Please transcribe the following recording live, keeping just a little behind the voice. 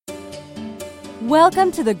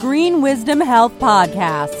Welcome to the Green Wisdom Health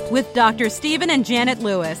Podcast with Dr. Stephen and Janet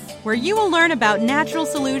Lewis, where you will learn about natural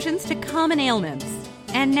solutions to common ailments.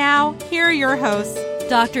 And now, here are your hosts,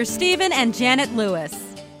 Dr. Stephen and Janet Lewis.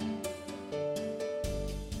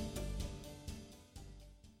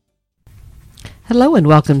 Hello and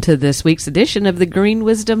welcome to this week's edition of the Green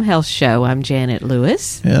Wisdom Health Show. I'm Janet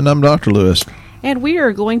Lewis. And I'm Dr. Lewis. And we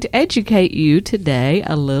are going to educate you today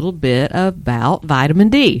a little bit about vitamin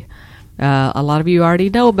D. A lot of you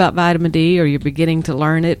already know about vitamin D or you're beginning to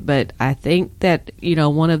learn it, but I think that,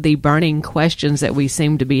 one of the burning questions that we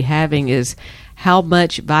seem to be having is how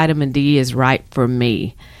much vitamin D is right for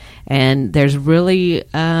me. And there's really,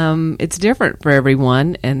 it's different for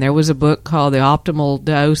everyone. And there was a book called The Optimal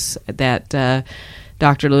Dose that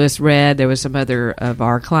Dr. Lewis read. There was some other of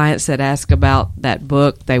our clients that asked about that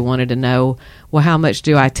book. They wanted to know, well, how much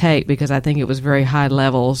do I take? Because I think it was very high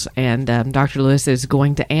levels. And Dr. Lewis is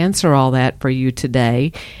going to answer all that for you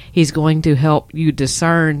today. He's going to help you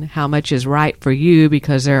discern how much is right for you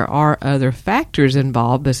because there are other factors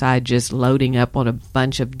involved besides just loading up on a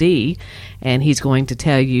bunch of D. And he's going to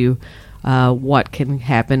tell you what can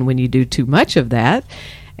happen when you do too much of that.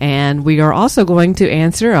 And we are also going to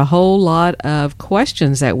answer a whole lot of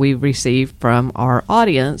questions that we've received from our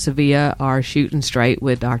audience via our Shooting Straight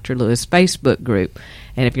with Dr. Lewis Facebook group.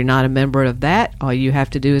 And if you're not a member of that, all you have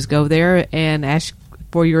to do is go there and ask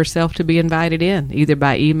for yourself to be invited in, either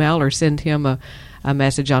by email or send him a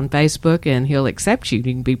message on Facebook, and he'll accept you. You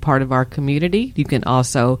can be part of our community. You can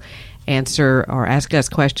also answer or ask us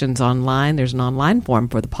questions online. There's an online form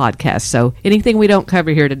for the podcast. So anything we don't cover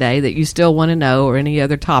here today that you still want to know or any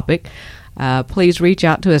other topic, please reach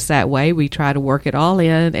out to us that way. We try to work it all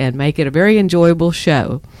in and make it a very enjoyable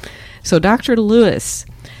show. So Dr. Lewis,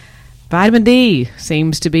 vitamin D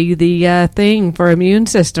seems to be the thing for immune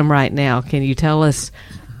system right now. Can you tell us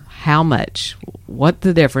how much, what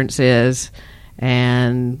the difference is,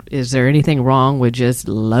 and is there anything wrong with just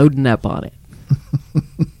loading up on it?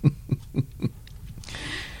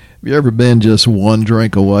 Have you ever been just one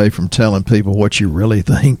drink away from telling people what you really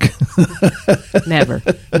think? Never.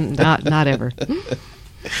 Not ever.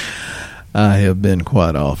 I have been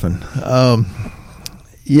quite often. I'm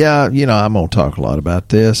going to talk a lot about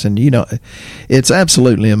this. And, it's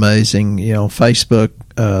absolutely amazing. Facebook,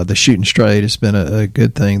 the Shooting Straight has been a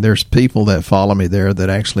good thing. There's people that follow me there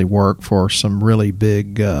that actually work for some really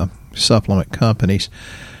big supplement companies,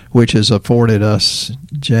 which has afforded us,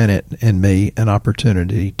 Janet and me, an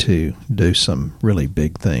opportunity to do some really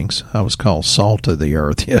big things. I was called Salt of the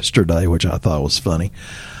Earth yesterday, which I thought was funny.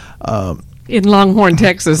 In Longhorn,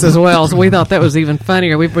 Texas as well, so we thought that was even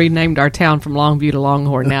funnier. We've renamed our town from Longview to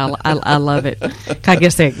Longhorn now. I love it. I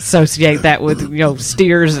guess they associate that with,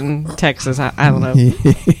 steers in Texas. I don't know.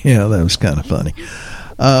 Yeah, that was kind of funny.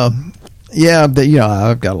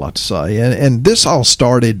 I've got a lot to say. And this all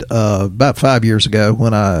started about 5 years ago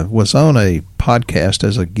when I was on a podcast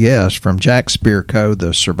as a guest from Jack Spirko,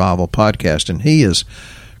 the Survival Podcast. And he is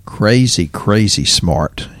crazy, crazy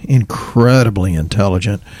smart, incredibly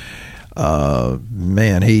intelligent.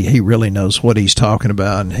 He really knows what he's talking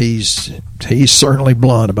about. And he's certainly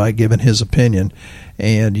blunt about giving his opinion.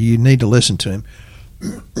 And you need to listen to him.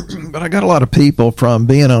 But I got a lot of people from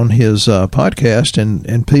being on his podcast,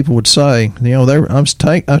 and people would say,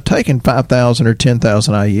 I've taken 5,000 or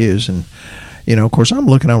 10,000 IUs, and of course I'm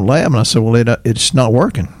looking on lab, and I said, well, it's not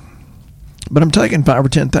working. But I'm taking 5,000 or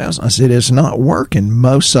 10,000. I said, it's not working.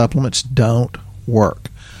 Most supplements don't work,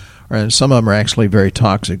 and some of them are actually very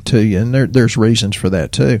toxic to you, and there's reasons for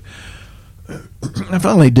that too. I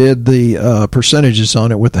finally did the percentages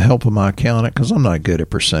on it with the help of my accountant because I'm not good at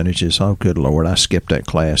percentages. Oh, good Lord. I skipped that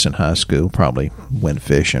class in high school, probably went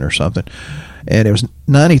fishing or something. And it was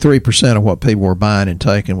 93% of what people were buying and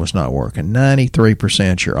taking was not working.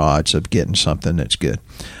 93% your odds of getting something that's good.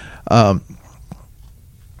 And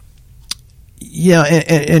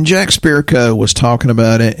Jack Spirko was talking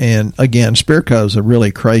about it, and again, Spirko's a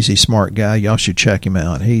really crazy smart guy. Y'all should check him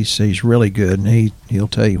out. He's really good, and he'll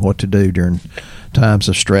tell you what to do during times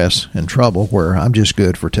of stress and trouble, where I'm just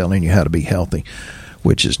good for telling you how to be healthy,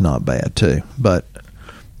 which is not bad too.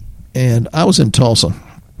 And I was in Tulsa,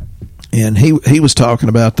 and he was talking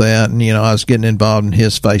about that, and I was getting involved in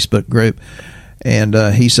his Facebook group. And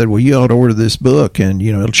he said, well, you ought to order this book, and,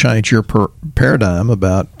 it'll change your paradigm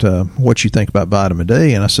about what you think about vitamin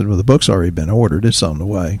D. And I said, well, the book's already been ordered. It's on the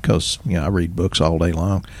way because, I read books all day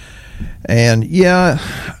long. And, I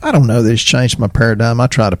don't know that it's changed my paradigm. I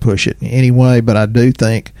try to push it anyway, but I do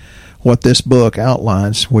think what this book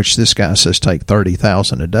outlines, which this guy says take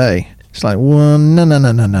 30,000 a day, it's like, well,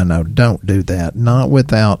 no, don't do that. Not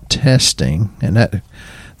without testing. And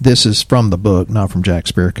this is from the book, not from Jack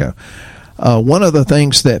Spirko. One of the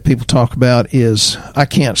things that people talk about is, I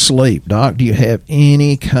can't sleep. Doc, do you have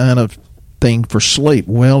any kind of thing for sleep?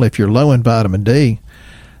 Well, if you're low in vitamin D,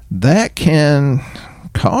 that can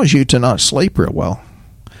cause you to not sleep real well.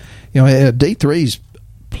 You know, D3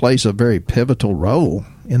 plays a very pivotal role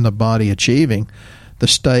in the body achieving the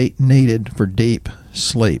state needed for deep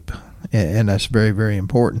sleep, and that's very, very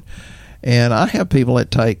important. And I have people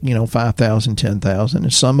that take, 5,000, 10,000,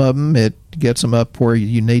 and some of them, it gets them up where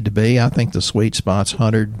you need to be. I think the sweet spot's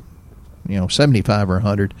 100, 75 or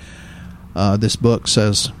 100. This book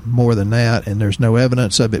says more than that, and there's no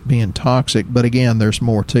evidence of it being toxic. But again, there's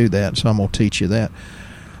more to that, so I'm going to teach you that.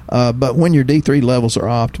 But when your D3 levels are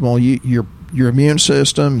optimal, your immune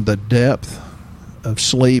system, the depth of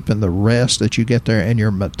sleep, and the rest that you get there, and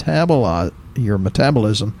your metabolism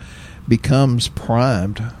becomes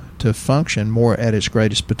primed to function more at its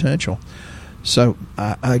greatest potential. So,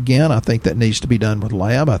 I think that needs to be done with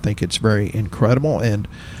lab. I think it's very incredible. And,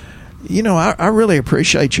 I really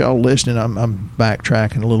appreciate y'all listening. I'm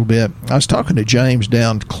backtracking a little bit. I was talking to James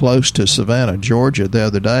down close to Savannah, Georgia, the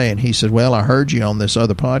other day, and he said, well, I heard you on this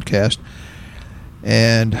other podcast.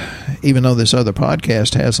 And even though this other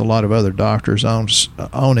podcast has a lot of other doctors on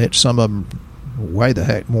it, some of them way the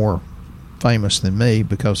heck more famous than me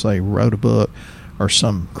because they wrote a book or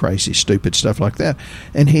some crazy, stupid stuff like that.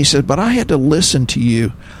 And he said, but I had to listen to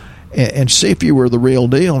you and see if you were the real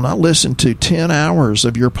deal. And I listened to 10 hours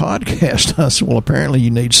of your podcast. I said, well, apparently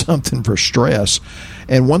you need something for stress.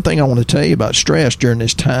 And one thing I want to tell you about stress during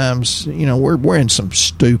these times, we're in some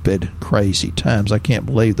stupid, crazy times. I can't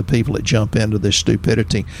believe the people that jump into this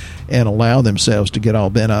stupidity and allow themselves to get all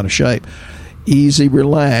bent out of shape. Easy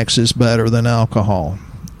Relax is better than alcohol.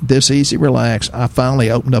 This Easy Relax, I finally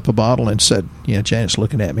opened up a bottle and said, Janet's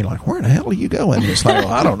looking at me like, where the hell are you going? It's like,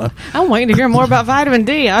 well, I don't know. I'm waiting to hear more about vitamin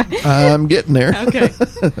D. I'm getting there. Okay.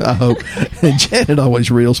 I hope. And Janet always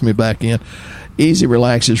reels me back in. Easy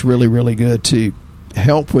Relax is really, really good to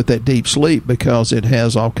help with that deep sleep because it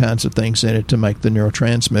has all kinds of things in it to make the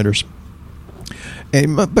neurotransmitters.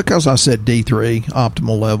 And because I said D3,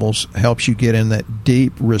 optimal levels, helps you get in that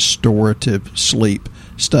deep restorative sleep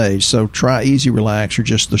stage. So try Easy Relax or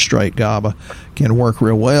just the straight GABA can work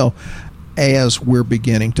real well as we're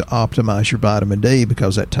beginning to optimize your vitamin D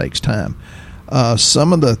because that takes time.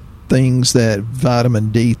 Some of the things that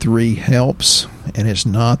vitamin D3 helps, and it's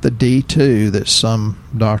not the D2 that some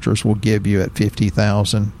doctors will give you at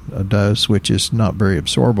 50,000 a dose, which is not very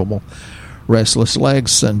absorbable. Restless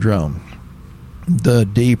legs syndrome, the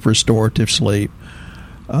deep restorative sleep,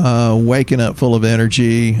 waking up full of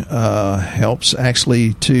energy helps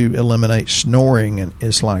actually to eliminate snoring. And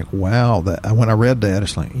it's like, wow, that when I read that,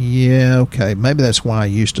 it's like, yeah, okay, maybe that's why I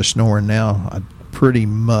used to snore, and now I pretty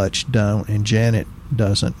much don't, and Janet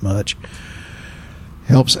doesn't much.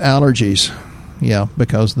 Helps allergies, yeah,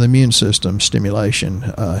 because the immune system stimulation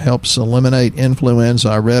helps eliminate influenza.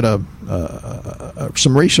 I read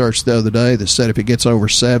some research the other day that said if it gets over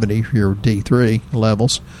 70, your D3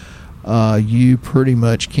 levels, you pretty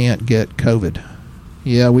much can't get COVID.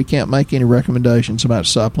 Yeah, we can't make any recommendations about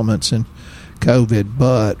supplements and COVID,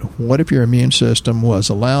 but what if your immune system was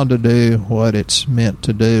allowed to do what it's meant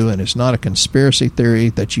to do, and it's not a conspiracy theory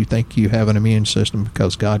that you think you have an immune system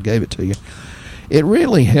because God gave it to you. It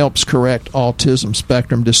really helps correct autism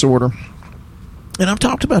spectrum disorder. And I've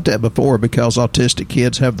talked about that before because autistic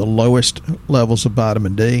kids have the lowest levels of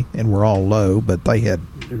vitamin D, and we're all low, but they had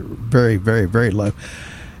very, very, very low.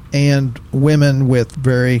 And women with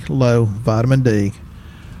very low vitamin D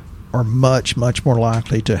are much, much more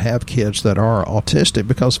likely to have kids that are autistic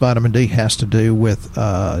because vitamin D has to do with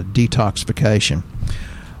detoxification.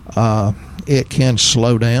 It can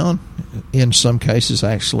slow down, in some cases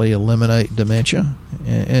actually eliminate dementia,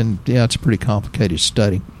 and yeah, it's a pretty complicated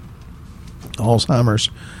study. Alzheimer's.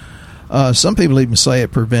 Some people even say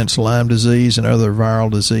it prevents Lyme disease and other viral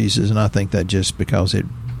diseases, and I think that just because it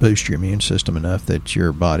boosts your immune system enough that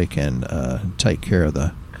your body can take care of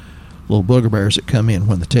the little booger bears that come in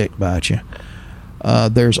when the tick bites you.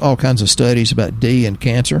 There's all kinds of studies about D and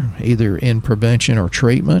cancer, either in prevention or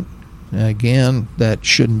treatment. Again, that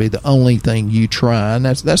shouldn't be the only thing you try, and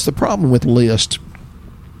that's the problem with LIST.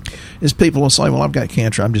 Is people will say, well, I've got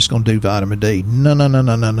cancer, I'm just going to do vitamin D.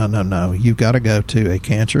 No. You've got to go to a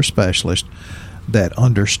cancer specialist that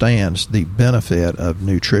understands the benefit of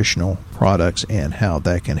nutritional products and how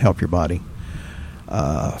that can help your body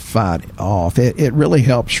fight off. It really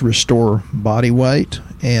helps restore body weight.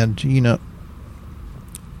 And,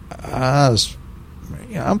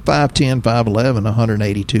 I'm 5'10", 5'11",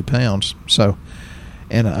 182 pounds. So,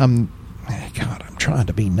 and I'm trying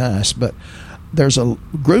to be nice, but there's a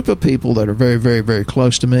group of people that are very, very, very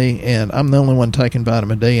close to me, and I'm the only one taking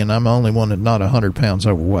vitamin D, and I'm the only one that's not 100 pounds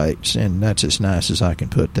overweight, and that's as nice as I can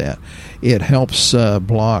put that. It helps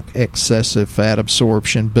block excessive fat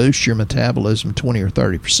absorption, boost your metabolism 20 or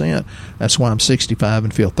 30%. That's why I'm 65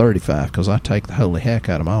 and feel 35, because I take the holy heck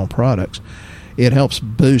out of my own products. It helps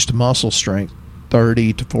boost muscle strength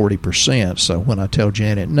 30 to 40%. So when I tell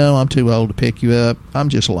Janet, no, I'm too old to pick you up, I'm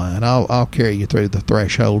just lying. I'll carry you through the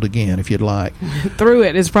threshold again if you'd like. Through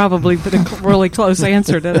it is probably the really close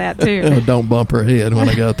answer to that too. Don't bump her head when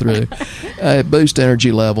I go through. It boosts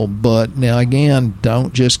energy level, but now again,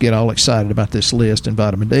 don't just get all excited about this list in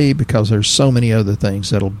vitamin D, because there's so many other things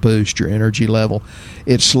that'll boost your energy level.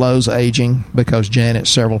 It slows aging, because Janet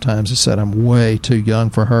several times has said I'm way too young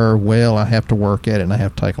for her. Well, I have to work at it, and I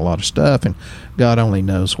have to take a lot of stuff, and God only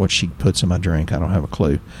knows what she puts in my drink. I don't have a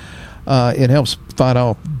clue. It helps fight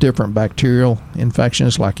off different bacterial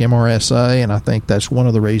infections like MRSA, and I think that's one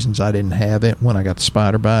of the reasons I didn't have it when I got the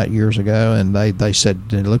spider bite years ago. And they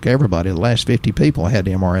said, look, everybody, the last 50 people had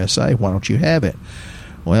the MRSA. Why don't you have it?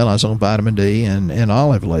 Well, I was on vitamin D and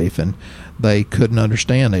olive leaf, and they couldn't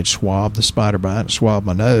understand. They'd swab the spider bite and swab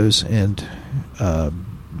my nose, and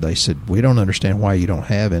they said, we don't understand why you don't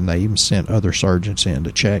have it. And they even sent other surgeons in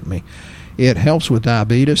to check me. It helps with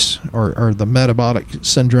diabetes or the metabolic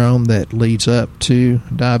syndrome that leads up to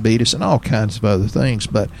diabetes and all kinds of other things.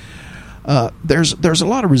 But there's a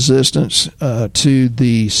lot of resistance to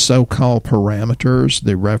the so-called parameters,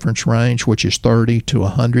 the reference range, which is 30 to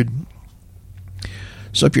 100.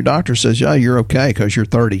 So if your doctor says, yeah, you're okay because you're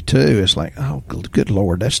 32, it's like, oh, good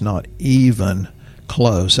Lord, that's not even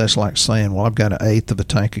close. That's like saying, well, I've got an eighth of a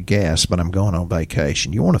tank of gas, but I'm going on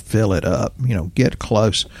vacation. You want to fill it up, get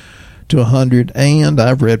close to 100. And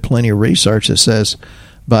I've read plenty of research that says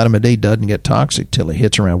vitamin D doesn't get toxic till it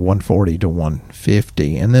hits around 140 to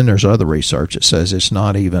 150. And then there's other research that says it's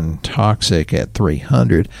not even toxic at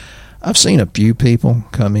 300. I've seen a few people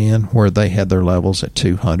come in where they had their levels at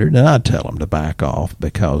 200, and I'd tell them to back off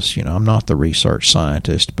because, I'm not the research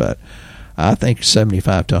scientist, but I think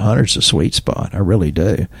 75 to 100 is a sweet spot. I really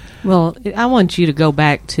do. Well, I want you to go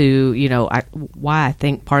back to, why I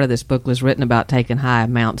think part of this book was written about taking high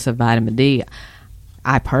amounts of vitamin D.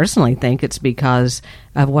 I personally think it's because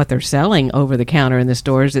of what they're selling over the counter in the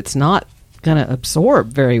stores. It's not going to absorb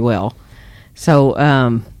very well.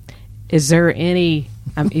 So is there any,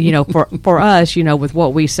 for us, with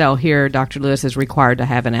what we sell here, Dr. Lewis is required to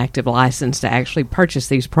have an active license to actually purchase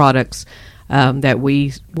these products that we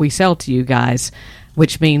sell to you guys,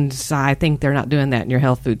 which means I think they're not doing that in your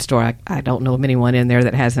health food store. I don't know of anyone in there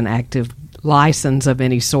that has an active license of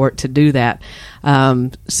any sort to do that.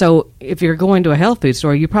 So if you're going to a health food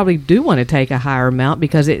store, you probably do want to take a higher amount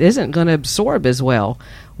because it isn't going to absorb as well.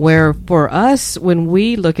 Where for us, when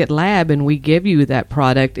we look at lab and we give you that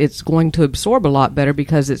product, it's going to absorb a lot better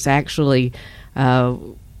because it's actually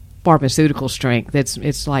pharmaceutical strength.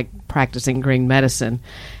 It's like practicing green medicine.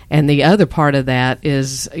 And the other part of that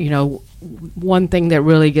is, one thing that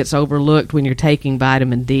really gets overlooked when you're taking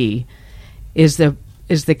vitamin D is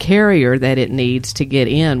the carrier that it needs to get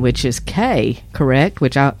in, which is K, correct?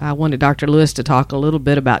 Which I wanted Dr. Lewis to talk a little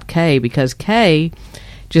bit about K, because K,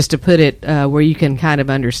 just to put it where you can kind of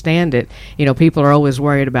understand it, people are always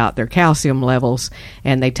worried about their calcium levels,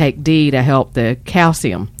 and they take D to help the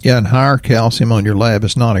calcium. Yeah, and higher calcium on your lab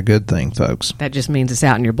is not a good thing, folks. That just means it's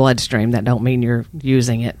out in your bloodstream. That don't mean you're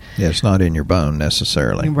using it. Yeah, it's not in your bone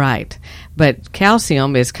necessarily. Right. But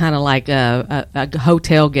calcium is kind of like a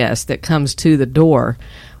hotel guest that comes to the door.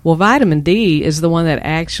 Well, vitamin D is the one that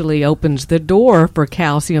actually opens the door for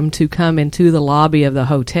calcium to come into the lobby of the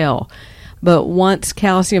hotel. But once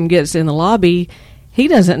calcium gets in the lobby, he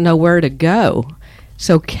doesn't know where to go.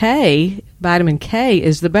 So K, vitamin K,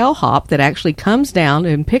 is the bellhop that actually comes down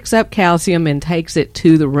and picks up calcium and takes it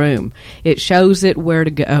to the room. It shows it where to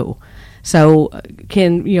go. So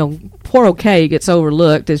poor old K gets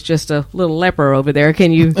overlooked as just a little leper over there.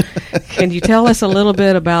 Can you tell us a little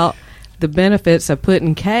bit about the benefits of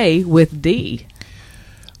putting K with D?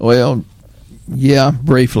 Well, yeah,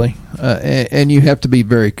 briefly. And you have to be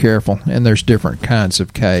very careful. And there's different kinds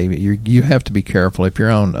of K. You have to be careful. If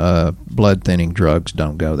you're on blood thinning drugs,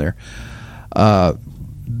 don't go there.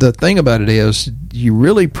 The thing about it is you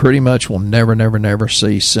really pretty much will never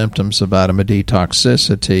see symptoms of vitamin D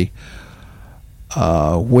toxicity,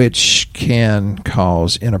 which can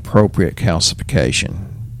cause inappropriate calcification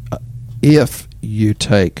if you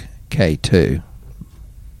take K2.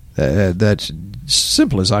 That's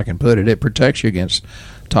simple as I can put it. It protects you against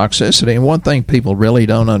toxicity. And one thing people really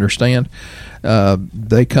don't understand,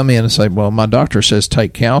 they come in and say, well, my doctor says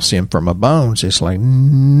take calcium for my bones. It's like,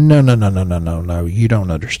 no, you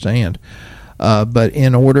don't understand. But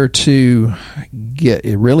in order to get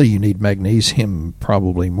it, really, you need magnesium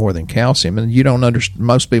probably more than calcium. And you don't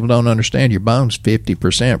most people don't understand your bones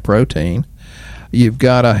 50% protein. You've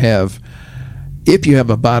got to have, if you have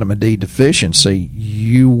a vitamin D deficiency,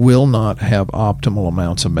 you will not have optimal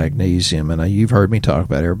amounts of magnesium. And you've heard me talk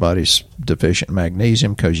about everybody's deficient in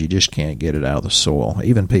magnesium because you just can't get it out of the soil.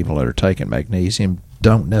 Even people that are taking magnesium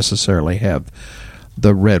don't necessarily have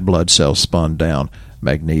the red blood cells spun down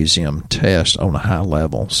magnesium test on a high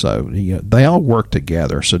level. So they all work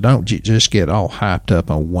together. So don't just get all hyped up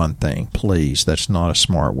on one thing, please. That's not a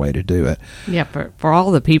smart way to do it. Yeah, for all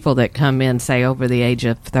the people that come in, say, over the age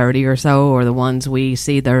of 30 or so, or the ones we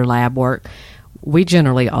see their lab work, we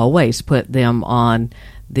generally always put them on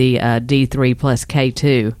the D3 plus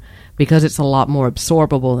K2 because it's a lot more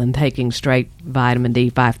absorbable than taking straight vitamin D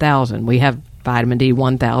 5000. We have vitamin D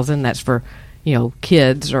 1000. That's for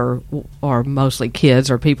kids or mostly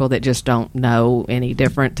kids or people that just don't know any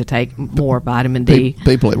different to take more vitamin D.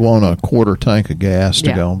 People that want a quarter tank of gas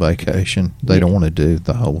to go on vacation, they don't want to do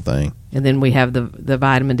the whole thing. And then we have the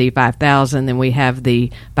vitamin D 5000, then we have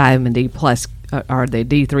the vitamin D plus, or the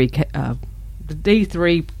D3,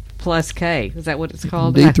 D3 plus K. Is that what it's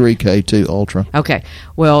called? D3K2 Ultra. Okay.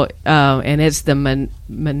 Well, and it's the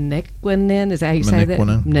menaquinine. Is that how you say that?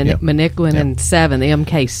 Menaquinine 7, the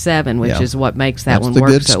MK7, which is what makes that one work so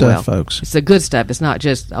well. That's the good stuff, folks. It's the good stuff. It's not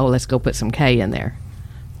just, let's go put some K in there.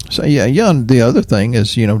 So, and the other thing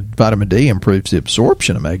is, vitamin D improves the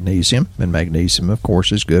absorption of magnesium, and magnesium, of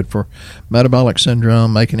course, is good for metabolic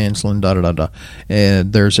syndrome, making insulin,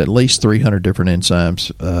 And there's at least 300 different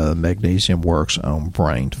enzymes. Magnesium works on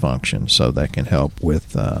brain function, so that can help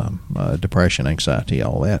with depression, anxiety,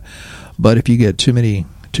 all that. But if you get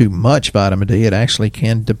too much vitamin D, it actually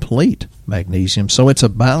can deplete magnesium. So it's a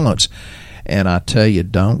balance. And I tell you,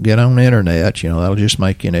 don't get on the internet. That'll just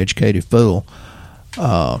make you an educated fool.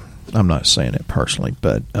 I'm not saying it personally,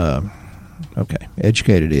 but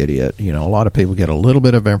educated idiot. A lot of people get a little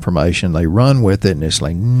bit of information, they run with it, and it's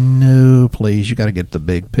like, no, please, you got to get the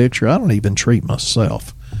big picture. I don't even treat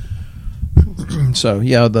myself. So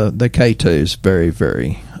the K2 is very,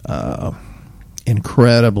 very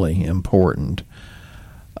incredibly important.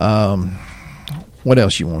 What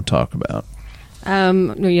else you want to talk about?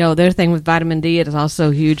 The other thing with vitamin D, it is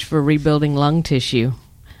also huge for rebuilding lung tissue,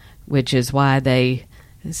 which is why they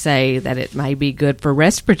say that it may be good for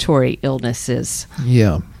respiratory illnesses.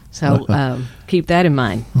 Yeah. So keep that in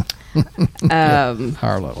mind.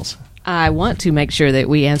 Higher levels. I want to make sure that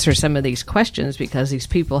we answer some of these questions because these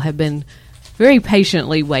people have been very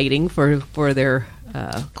patiently waiting for their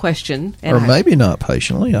question. Or maybe not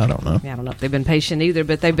patiently. I don't know. I don't know if they've been patient either,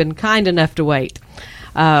 but they've been kind enough to wait.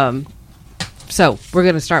 So we're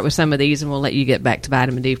going to start with some of these, and we'll let you get back to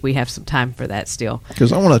vitamin D if we have some time for that still.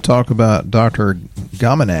 Because I want to talk about Dr.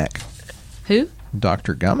 Gomenak. Who?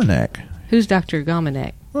 Dr. Gomenak. Who's Dr.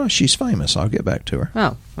 Gomenak? Well, she's famous. I'll get back to her.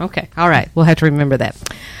 Oh, okay. All right. We'll have to remember that.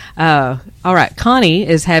 All right. Connie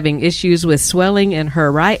is having issues with swelling in her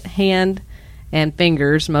right hand and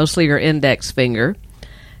fingers, mostly her index finger.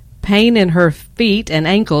 Pain in her feet and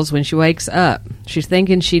ankles when she wakes up. She's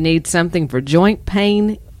thinking she needs something for joint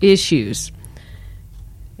pain issues.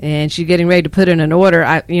 And she's getting ready to put in an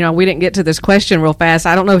order. We didn't get to this question real fast.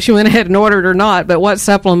 I don't know if she went ahead and ordered or not, but what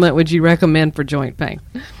supplement would you recommend for joint pain?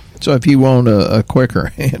 So if you want a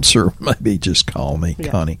quicker answer, maybe just call me,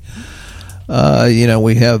 Connie.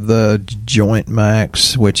 We have the Joint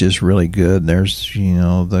Max, which is really good. There's,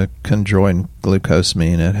 the chondroitin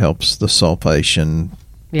glucosamine. It helps the sulfation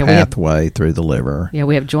pathway through the liver. Yeah,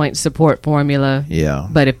 we have joint support formula. Yeah.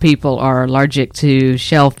 But if people are allergic to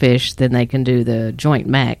shellfish, then they can do the Joint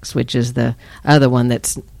Max, which is the other one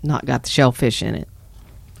that's not got the shellfish in it.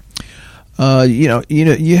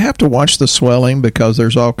 You have to watch the swelling because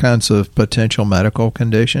there's all kinds of potential medical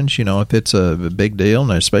conditions. If it's a big deal,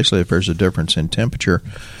 and especially if there's a difference in temperature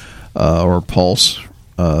or pulse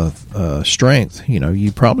strength,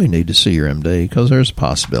 you probably need to see your MD because there's a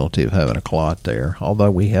possibility of having a clot there.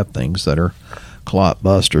 Although we have things that are clot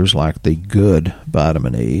busters like the good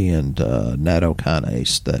vitamin E and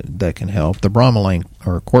nattokinase that can help. The bromelain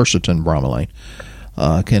or quercetin bromelain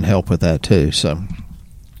can help with that too. So.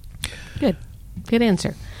 Good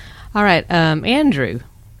answer. All right, Andrew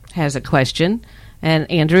has a question. And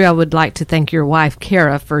Andrew, I would like to thank your wife,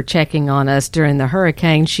 Kara, for checking on us during the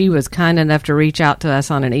hurricane. She was kind enough to reach out to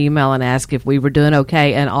us on an email and ask if we were doing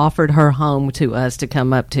okay and offered her home to us to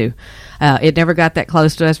come up to. It never got that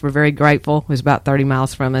close to us. We're very grateful. It was about 30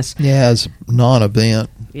 miles from us. Yeah, it's a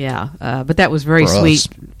non-event. Yeah, but that was very sweet,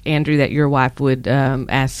 Andrew, that your wife would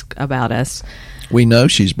ask about us. We know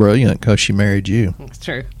she's brilliant because she married you. That's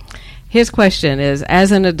true. His question is,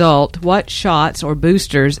 as an adult, what shots or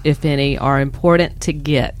boosters, if any, are important to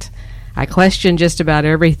get? I question just about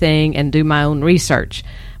everything and do my own research.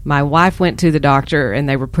 My wife went to the doctor, and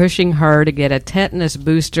they were pushing her to get a tetanus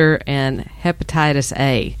booster and hepatitis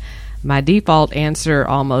A. My default answer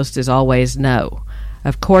almost is always no.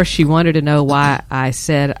 Of course, she wanted to know why I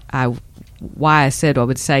said I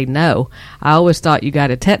would say no. I always thought you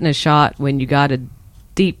got a tetanus shot when you got a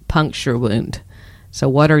deep puncture wound. So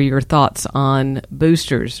what are your thoughts on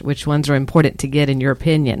boosters? Which ones are important to get in your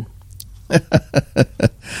opinion?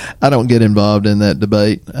 I don't get involved in that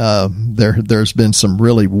debate. There's been some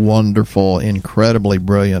really wonderful, incredibly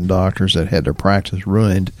brilliant doctors that had their practice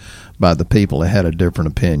ruined by the people that had a different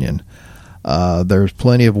opinion. There's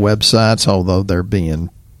plenty of websites, although they're being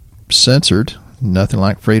censored, nothing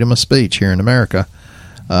like freedom of speech here in America,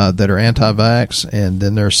 that are anti-vax, and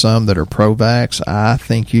then there's some that are pro-vax. I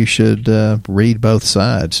think you should read both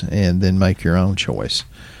sides and then make your own choice.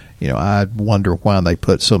 I wonder why they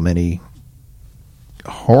put so many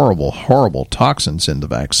horrible, horrible toxins in the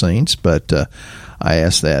vaccines, but I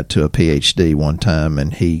asked that to a PhD one time,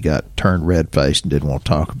 and he got turned red-faced and didn't want to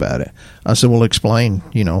talk about it. I said, well, explain,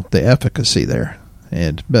 the efficacy there.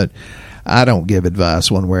 But I don't give advice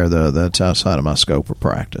one way or the other. That's outside of my scope of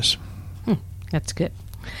practice. That's good.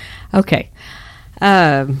 Okay.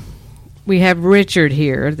 We have Richard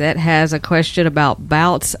here that has a question about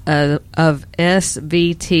bouts of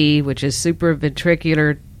SVT, which is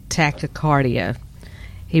supraventricular tachycardia.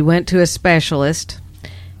 He went to a specialist.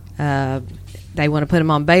 They want to put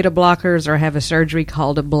him on beta blockers or have a surgery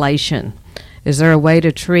called ablation. Is there a way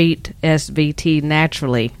to treat SVT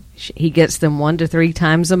naturally? He gets them 1 to 3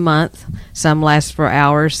 times a month. Some last for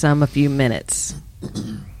hours, some a few minutes.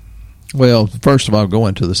 Well, first of all,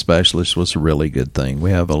 going to the specialist was a really good thing.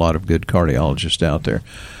 We have a lot of good cardiologists out there.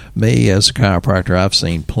 Me, as a chiropractor, I've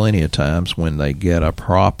seen plenty of times when they get a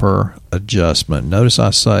proper adjustment. Notice I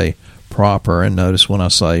say proper, and notice when I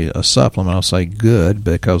say a supplement, I'll say good,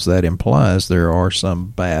 because that implies there are some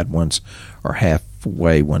bad ones or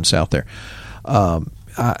halfway ones out there.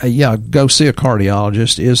 Go see a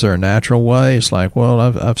cardiologist. Is there a natural way? It's like, well,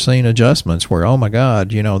 I've seen adjustments where, oh my God,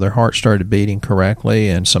 their heart started beating correctly,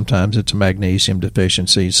 and sometimes it's a magnesium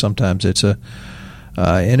deficiency, sometimes it's an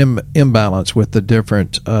imbalance with the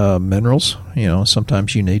different minerals.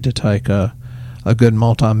 Sometimes you need to take a good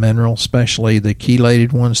multi-mineral, especially the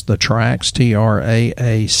chelated ones, the TRAACS,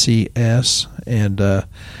 TRAACS, and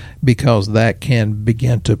because that can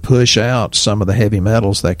begin to push out some of the heavy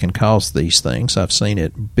metals that can cause these things. I've seen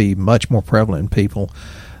it be much more prevalent in people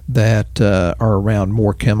that are around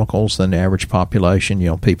more chemicals than the average population.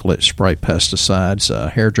 People that spray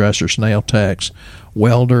pesticides, hairdressers, nail techs,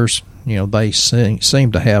 welders, they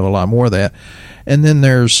seem to have a lot more of that. And then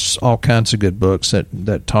there's all kinds of good books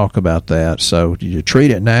that talk about that. So you treat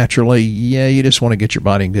it naturally. Yeah, you just want to get your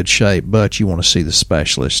body in good shape, but you want to see the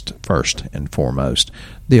specialist first and foremost.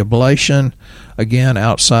 The ablation, again,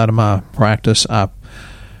 outside of my practice,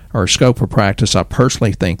 or scope of practice, I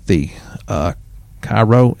personally think the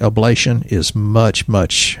cryoablation is much,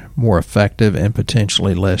 much more effective and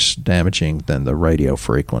potentially less damaging than the radio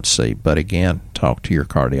frequency. But again, talk to your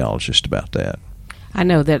cardiologist about that. I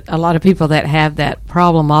know that a lot of people that have that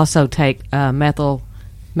problem also take methyl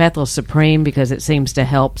supreme because it seems to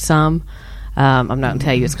help some. I'm not going to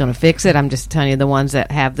tell you it's going to fix it. I'm just telling you the ones that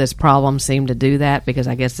have this problem seem to do that because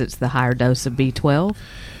I guess it's the higher dose of B12.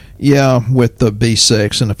 Yeah, with the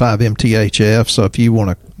B6 and the 5-MTHF. So if you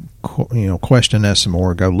want to question that some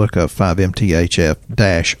more, go look up 5-MTHF-R,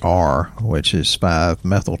 which is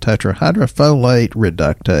 5-methyl tetrahydrofolate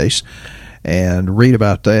reductase, and read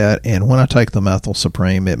about that. And when I take the Methyl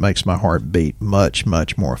Supreme, it makes my heart beat much,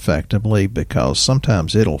 much more effectively because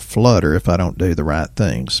sometimes it'll flutter if I don't do the right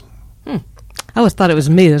things. I always thought it was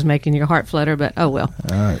me that was making your heart flutter, but oh well.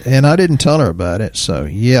 And I didn't tell her about it, so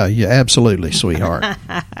yeah, absolutely, sweetheart.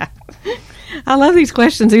 I love these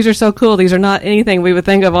questions. These are so cool. These are not anything we would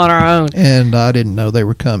think of on our own. And I didn't know they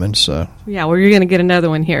were coming, so. Yeah, well, you're going to get another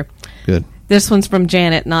one here. Good. This one's from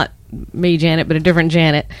Janet, not me, Janet, but a different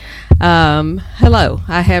Janet. Hello.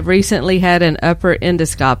 I have recently had an upper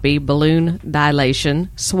endoscopy, balloon dilation,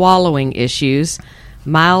 swallowing issues,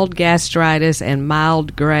 mild gastritis, and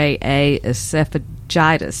mild gray A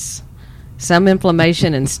esophagitis. some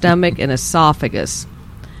inflammation in stomach and esophagus.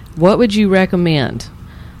 What would you recommend?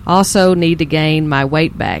 Also need to gain my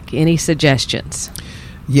weight back. Any suggestions?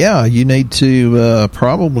 Yeah, you need to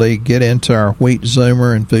probably get into our wheat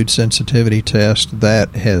zoomer and food sensitivity test.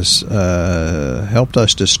 That has helped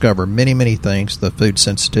us discover many, many things, the food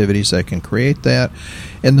sensitivities that can create that.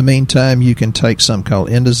 In the meantime, you can take something called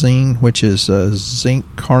Indozine, which is zinc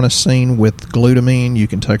carnosine with glutamine. You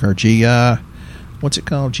can take our GI. What's it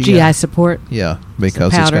called? GI support. Yeah,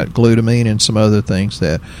 because it's got glutamine and some other things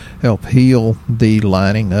that help heal the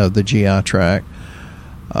lining of the GI tract.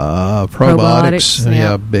 Probiotics,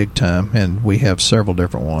 yeah, big time. And we have several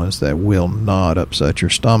different ones that will not upset your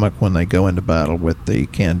stomach when they go into battle with the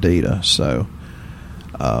candida. So,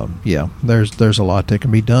 yeah, there's a lot that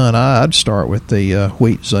can be done. I'd start with the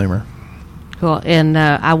wheat zoomer. Cool. And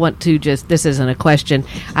I want to this isn't a question.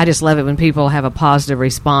 I just love it when people have a positive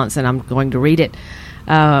response, and I'm going to read it.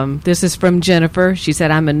 This is from Jennifer. She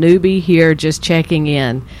said, I'm a newbie here just checking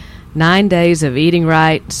in. 9 days of eating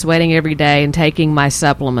right, sweating every day, and taking my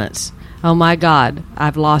supplements. Oh, my God.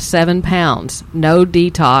 I've lost 7 pounds. No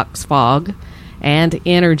detox fog and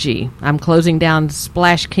energy. I'm closing down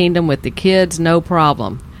Splash Kingdom with the kids. No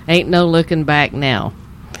problem. Ain't no looking back now.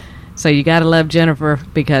 So you got to love Jennifer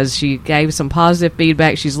because she gave some positive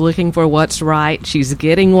feedback. She's looking for what's right. She's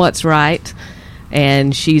getting what's right.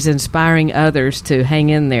 And she's inspiring others to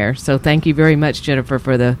hang in there. So thank you very much, Jennifer,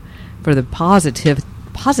 for the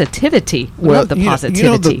positivity. Well, love the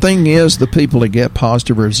positivity. The thing is, the people that get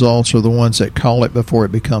positive results are the ones that call it before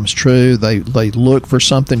it becomes true. They look for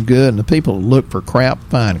something good, and the people that look for crap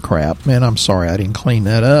find crap. Man, I'm sorry I didn't clean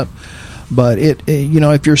that up. But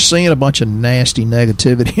if you're seeing a bunch of nasty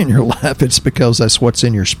negativity in your life, it's because that's what's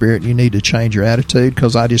in your spirit. You need to change your attitude.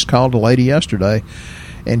 Because I just called a lady yesterday,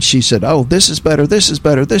 and she said, "Oh, this is better, this is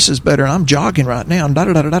better, this is better. I'm jogging right now." And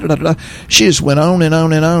da-da-da-da-da-da-da. She just went on and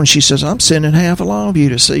on and on. She says, "I'm sending half of Longview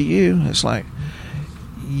to see you." It's like,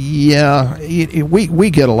 yeah, we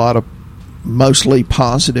get a lot of mostly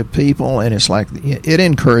positive people, and it's like it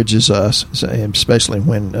encourages us, especially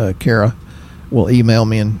when Kara will email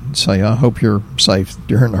me and say, "I hope you're safe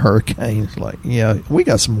during the hurricane." It's like, yeah, we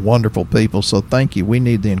got some wonderful people, so thank you. We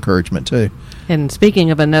need the encouragement too. And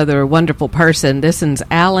speaking of another wonderful person, this is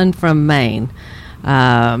Alan from Maine.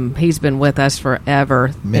 He's been with us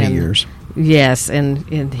forever. Many years. Yes,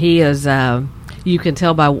 and he is, you can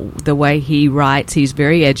tell by the way he writes, he's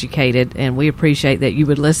very educated, and we appreciate that you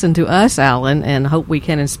would listen to us, Alan, and hope we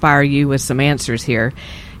can inspire you with some answers here,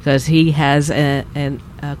 because he has a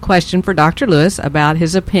question for Dr. Lewis about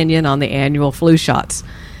his opinion on the annual flu shots.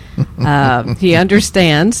 He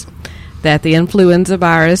understands that the influenza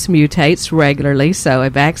virus mutates regularly, so a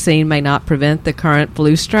vaccine may not prevent the current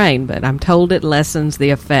flu strain, but I'm told it lessens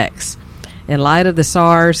the effects. In light of the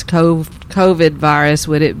SARS-CoV virus,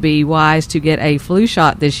 would it be wise to get a flu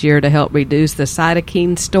shot this year to help reduce the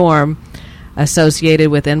cytokine storm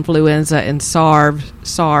associated with influenza and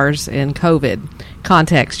SARS and COVID?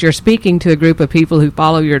 Context: you're speaking to a group of people who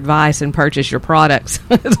follow your advice and purchase your products,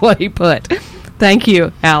 is what he put. Thank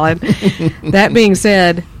you, Alan. That being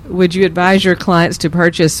said, would you advise your clients to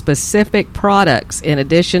purchase specific products in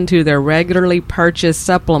addition to their regularly purchased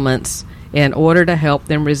supplements in order to help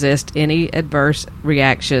them resist any adverse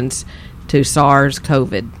reactions to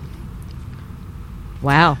SARS-CoV?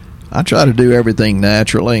 Wow. I try to do everything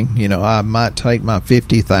naturally. I might take my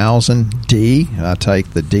 50,000 D. I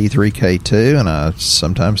take the D3K2, and I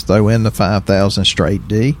sometimes throw in the 5,000 straight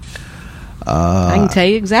D. I can tell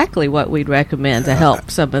you exactly what we'd recommend to help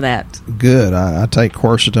some of that. Good. I take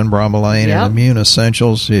quercetin, bromelain, and Immune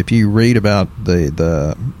Essentials. If you read about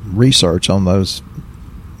the research on those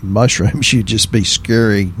mushrooms, you'd just be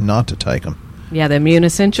scary not to take them. Yeah, the Immune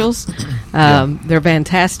Essentials. They're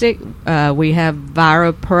fantastic. We have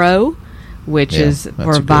ViraPro, which is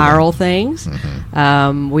for viral things.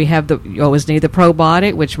 Mm-hmm. We have you always need the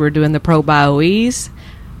probiotic, which we're doing the ProBioEase.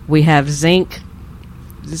 We have zinc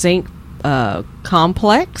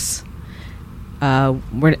complex.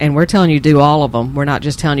 We're telling you to do all of them. We're not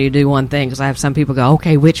just telling you to do one thing, because I have some people go,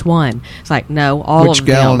 okay, which one? It's like, no, all of them. Which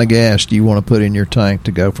gallon of gas do you want to put in your tank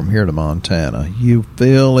to go from here to Montana? You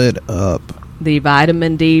fill it up. The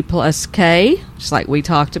vitamin D plus K, just like we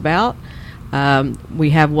talked about.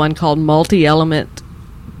 We have one called multi-element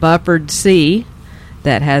buffered C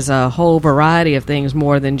that has a whole variety of things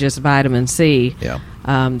more than just vitamin C. Yeah.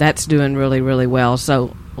 That's doing really, really well.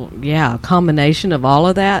 So, yeah, a combination of all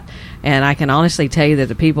of that. And I can honestly tell you that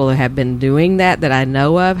the people that have been doing that I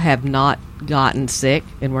know of have not gotten sick.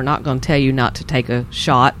 And we're not going to tell you not to take a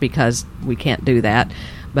shot, because we can't do that.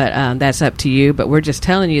 But that's up to you. But we're just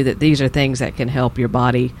telling you that these are things that can help your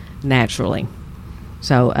body naturally.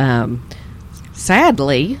 So,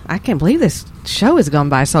 sadly, I can't believe this show has gone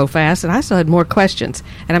by so fast, and I still had more questions.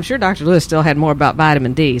 And I'm sure Dr. Lewis still had more about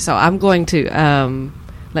vitamin D. So I'm going to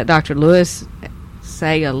let Dr. Lewis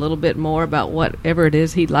say a little bit more about whatever it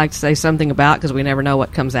is he'd like to say something about, because we never know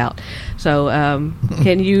what comes out. So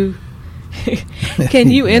can you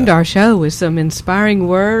end our show with some inspiring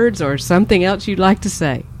words or something else you'd like to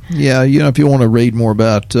say? Yeah, if you want to read more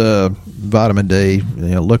about vitamin D,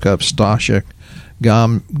 look up Stasha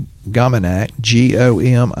Gominak, Gominak,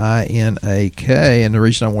 and the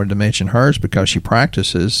reason I wanted to mention her is because she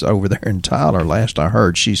practices over there in Tyler. Last I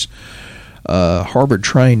heard, she's a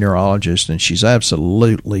Harvard-trained neurologist, and she's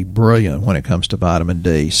absolutely brilliant when it comes to vitamin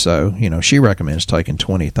D. So, she recommends taking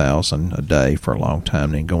 20,000 a day for a long time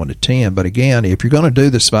and then going to 10. But again, if you're going to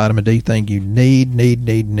do this vitamin D thing, you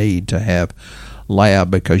need to have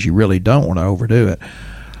lab, because you really don't want to overdo it.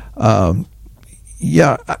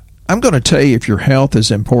 I'm going to tell you, if your health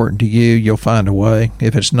is important to you, you'll find a way.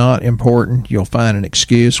 If it's not important, you'll find an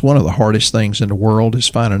excuse. One of the hardest things in the world is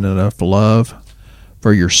finding enough love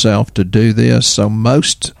for yourself to do this. So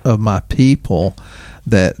most of my people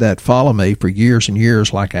that follow me for years and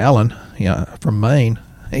years, like Alan, from Maine,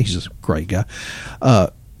 he's a great guy.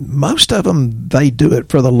 Most of them, they do it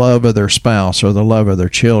for the love of their spouse or the love of their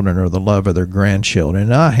children or the love of their grandchildren.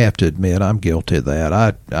 And I have to admit, I'm guilty of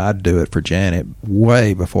that. I do it for Janet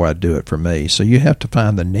way before I do it for me. So you have to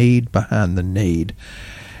find the need behind the need.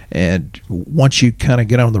 And once you kind of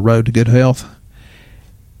get on the road to good health,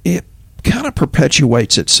 it kind of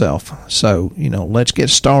perpetuates itself. So, let's get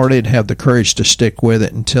started, have the courage to stick with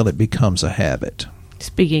it until it becomes a habit.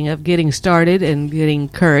 Speaking of getting started and getting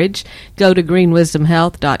courage, go to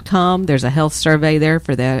greenwisdomhealth.com. There's a health survey there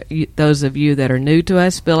for those of you that are new to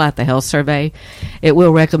us. Fill out the health survey. It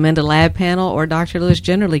will recommend a lab panel, or Dr. Lewis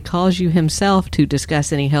generally calls you himself to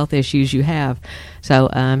discuss any health issues you have. So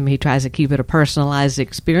he tries to keep it a personalized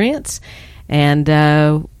experience.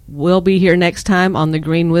 And we'll be here next time on the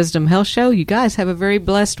Green Wisdom Health Show. You guys have a very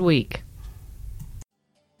blessed week.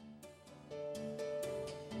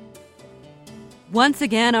 Once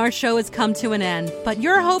again, our show has come to an end, but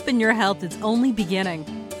your hope in your health is only beginning.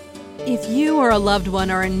 If you or a loved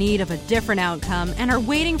one are in need of a different outcome and are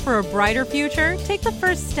waiting for a brighter future, take the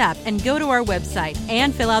first step and go to our website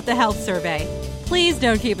and fill out the health survey. Please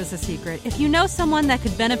don't keep us a secret. If you know someone that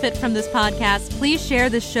could benefit from this podcast, please share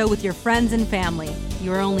this show with your friends and family.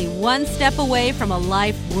 You are only one step away from a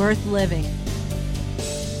life worth living.